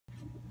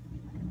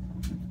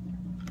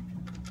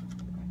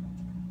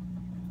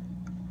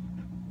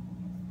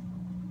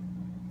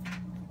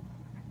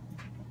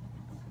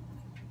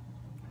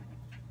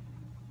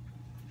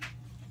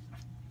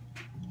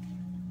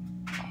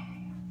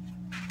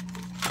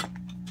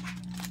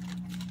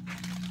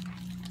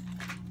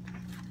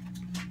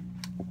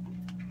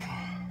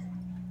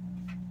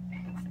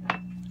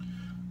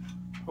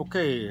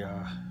Okay,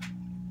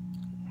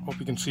 hope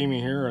you can see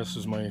me here. This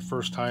is my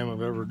first time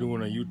of ever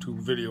doing a YouTube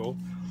video,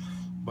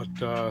 but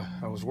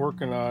I was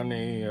working on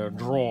a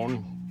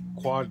drone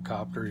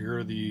quadcopter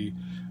here, the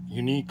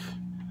Yuneec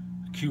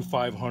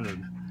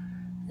Q500,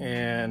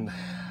 and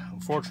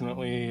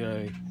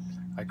unfortunately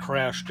I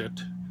crashed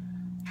it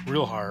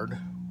real hard.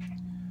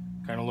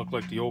 Kind of looked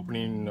like the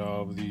opening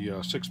of the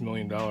 $6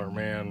 Million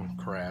Man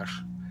crash,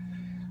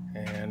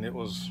 and it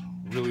was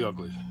really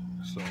ugly.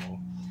 So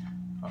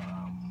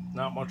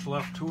not much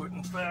left to it.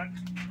 In fact,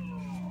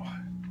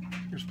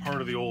 here's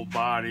part of the old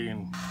body,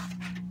 and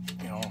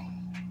you know,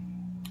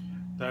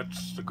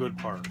 that's the good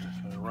part.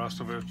 The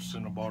rest of it's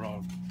in about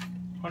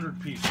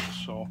 100 pieces.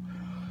 So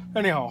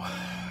anyhow,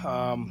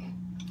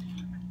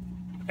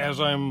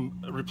 as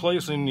I'm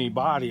replacing the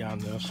body on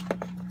this,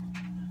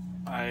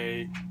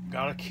 I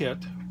got a kit,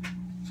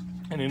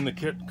 and in the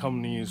kit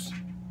come these,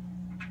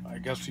 I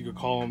guess you could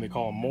call them, they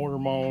call them motor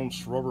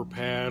mounts, rubber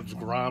pads,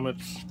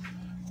 grommets,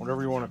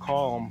 whatever you want to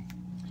call them,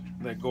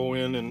 that go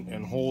in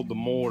and hold the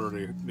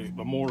motor.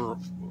 The motor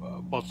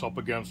butts up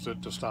against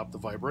it to stop the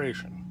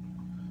vibration.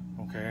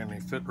 Okay, and they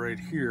fit right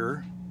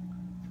here,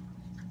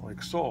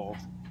 like so.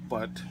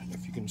 But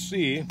if you can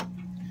see,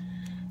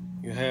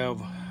 you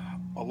have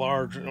a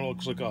large, it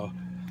looks like a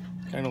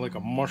kind of like a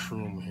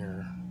mushroom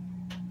here.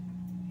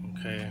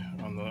 Okay,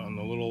 on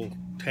the little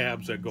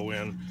tabs that go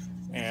in,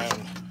 and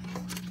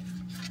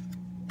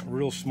a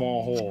real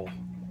small hole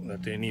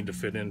that they need to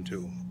fit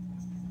into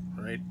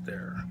right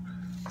there.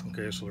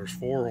 Okay, so there's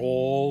 4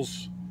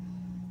 holes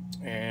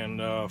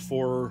and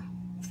four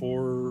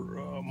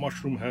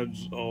mushroom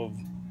heads of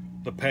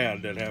the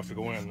pad that have to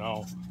go in.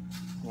 Now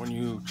when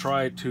you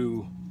try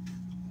to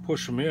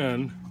push them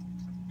in,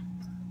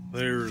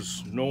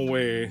 there's no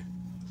way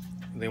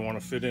they want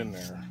to fit in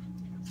there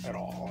at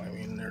all. I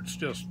mean, it's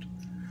just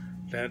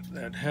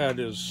that head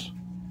is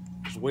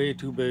way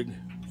too big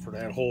for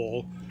that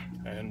hole,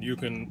 and you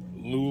can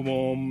lube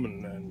them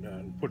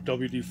and put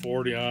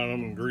WD-40 on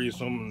them and grease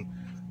them and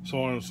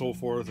so on and so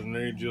forth, and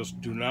they just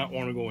do not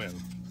want to go in.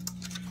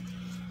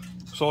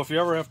 So if you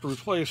ever have to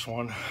replace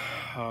one,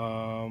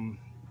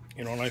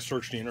 you know, and I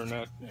searched the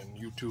internet and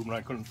YouTube and I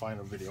couldn't find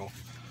a video,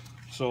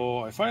 so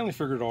I finally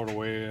figured out a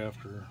way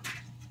after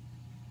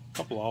a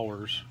couple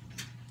hours.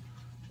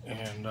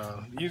 And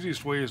the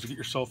easiest way is to get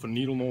yourself a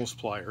needle nose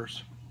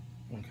pliers,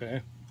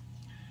 okay,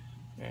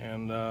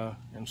 and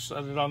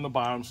set it on the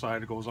bottom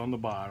side. It goes on the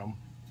bottom,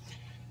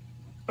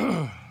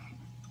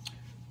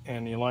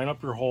 and you line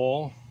up your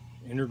hole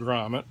in your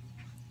grommet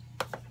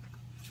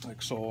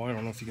like so. I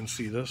don't know if you can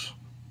see this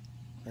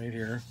right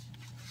here.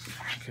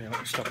 Okay, let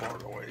me step out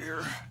of the way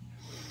here.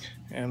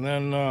 And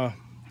then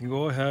you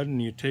go ahead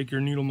and you take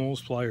your needle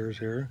nose pliers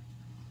here,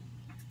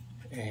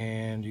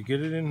 and you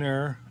get it in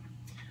there,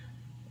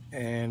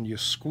 and you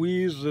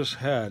squeeze this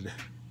head,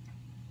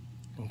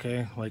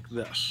 okay, like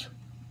this.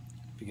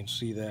 If you can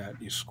see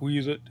that, you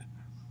squeeze it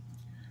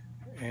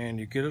and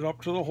you get it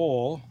up to the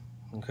hole,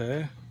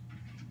 okay,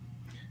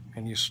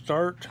 and you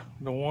start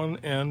the one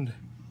end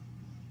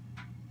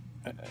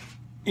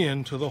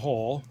into the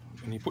hole,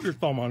 and you put your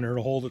thumb on there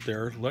to hold it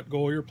there. Let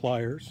go of your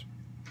pliers,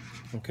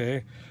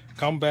 okay,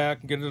 come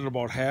back, get it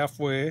about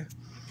halfway,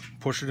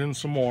 push it in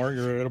some more.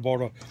 You're at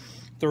about a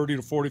 30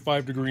 to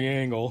 45 degree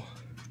angle,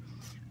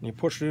 and you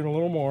push it in a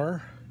little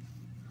more,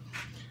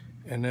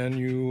 and then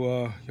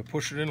you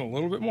push it in a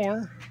little bit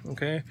more,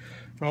 okay.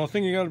 Now the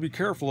thing you got to be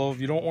careful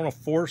of, you don't want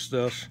to force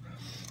this.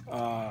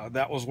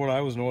 That was what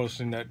I was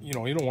noticing, that you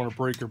know, you don't want to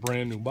break your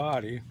brand new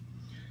body,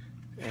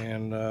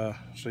 and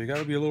so you got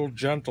to be a little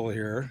gentle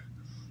here,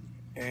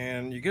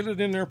 and you get it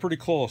in there pretty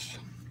close.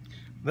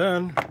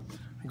 Then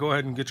you go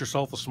ahead and get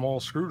yourself a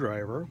small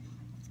screwdriver,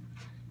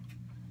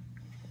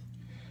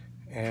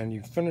 and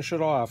you finish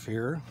it off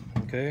here,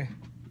 okay.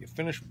 You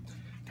finish,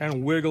 kind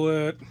of wiggle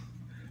it,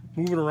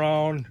 move it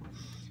around.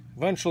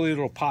 Eventually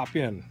it'll pop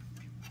in,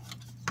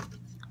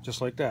 just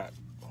like that,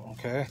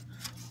 okay.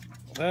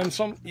 Then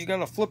you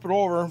gotta flip it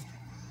over,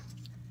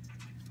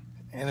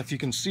 and if you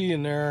can see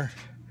in there,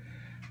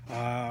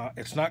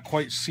 it's not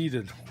quite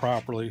seated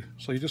properly,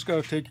 so you just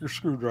gotta take your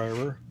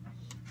screwdriver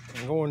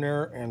and go in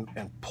there and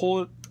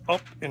pull it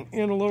up and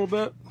in a little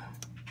bit,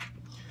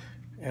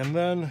 and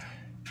then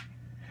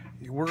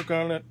you work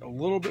on it a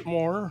little bit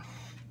more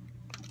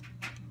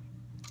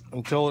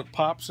until it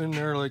pops in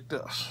there like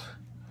this.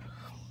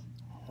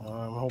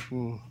 I'm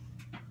hoping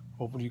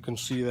you can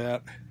see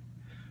that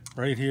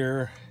right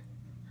here.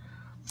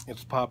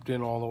 It's popped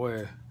in all the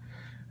way,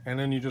 and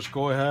then you just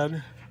go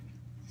ahead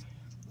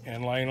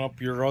and line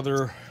up your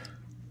other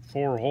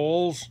 4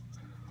 holes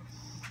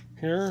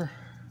here,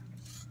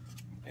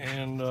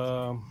 and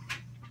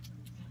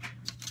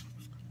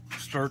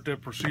start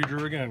that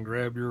procedure again.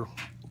 Grab your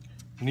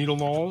needle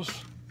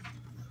nose,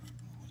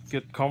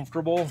 get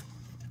comfortable,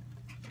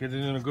 get it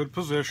in a good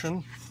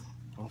position,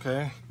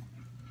 okay.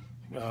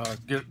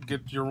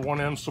 Get your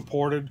one end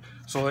supported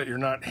so that you're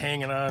not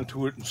hanging on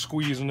to it and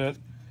squeezing it.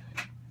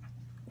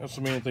 That's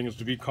the main thing, is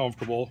to be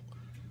comfortable.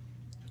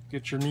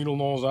 Get your needle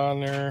nose on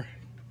there,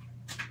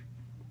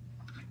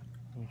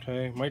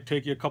 Okay, might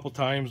take you a couple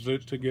times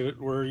to get it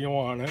where you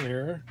want it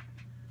here.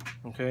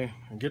 Okay,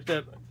 and get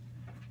that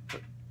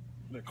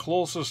the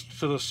closest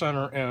to the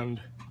center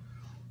end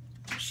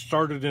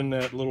started in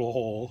that little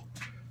hole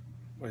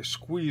by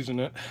squeezing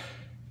it,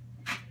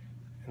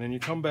 and then you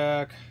come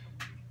back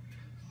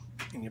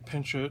and you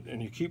pinch it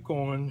and you keep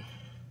going,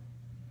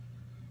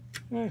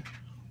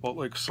 about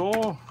like so,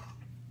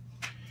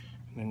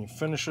 and then you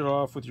finish it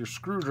off with your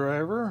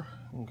screwdriver.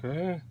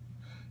 Okay,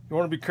 you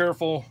want to be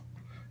careful,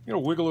 you know,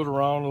 wiggle it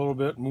around a little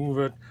bit, move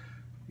it.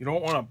 You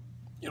don't want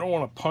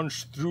to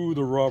punch through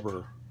the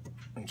rubber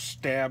and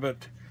stab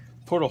it,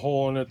 put a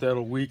hole in it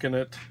that'll weaken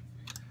it,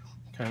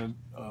 kind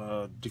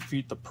of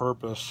defeat the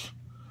purpose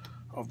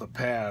of the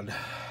pad.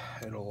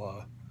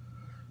 It'll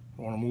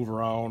want to move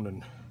around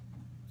and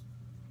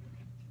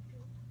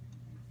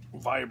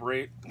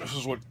vibrate. This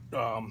is what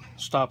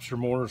stops your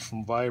motors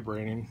from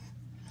vibrating.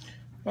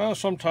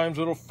 Sometimes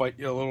it'll fight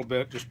you a little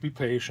bit. Just be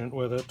patient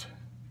with it.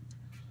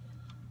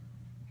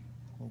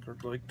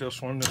 Like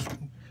this one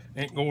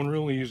ain't going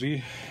real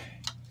easy,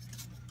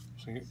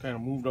 so it kind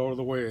of moved out of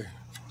the way.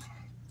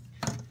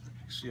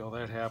 See how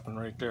that happened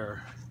right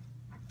there.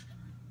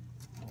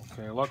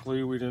 Okay,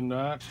 luckily we didn't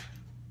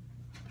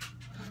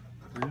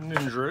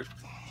injure it,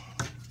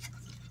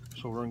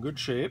 so we're in good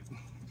shape.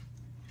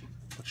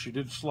 But she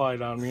did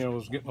slide on me. I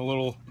was getting a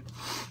little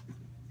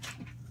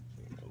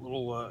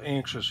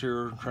anxious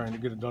here, trying to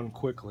get it done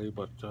quickly,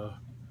 but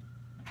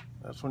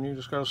that's when you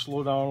just got to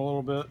slow down a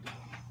little bit.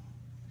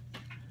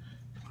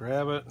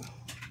 Grab it,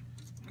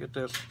 get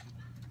that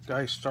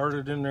guy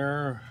started in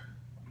there,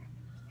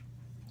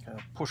 kind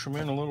of push them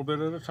in a little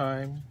bit at a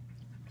time.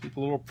 Keep a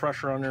little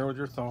pressure on there with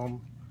your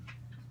thumb.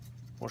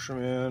 Push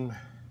them in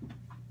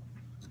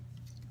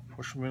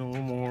a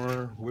little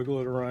more,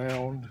 wiggle it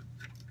around.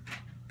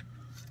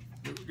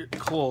 Getting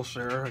close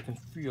there, I can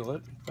feel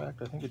it. In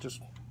fact, I think it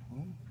just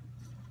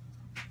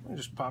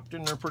popped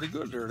in there pretty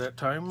good there that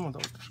time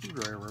without the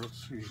screwdriver.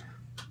 Let's see.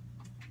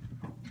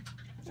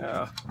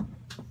 Yeah,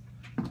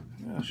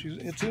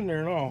 it's in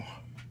there now.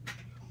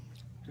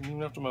 Didn't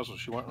even have to mess with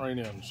it. She went right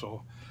in.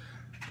 So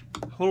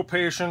a little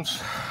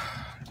patience.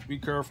 Be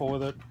careful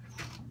with it.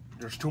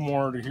 There's two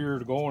more here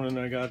to go, and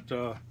then I got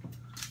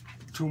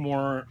two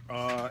more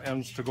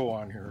ends to go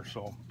on here.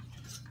 So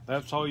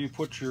that's how you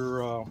put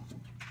your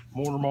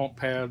motor mount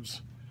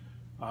pads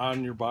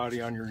on your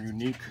body on your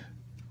Yuneec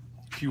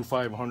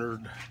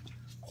Q500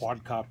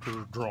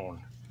 quadcopter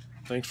drone.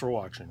 Thanks for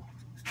watching.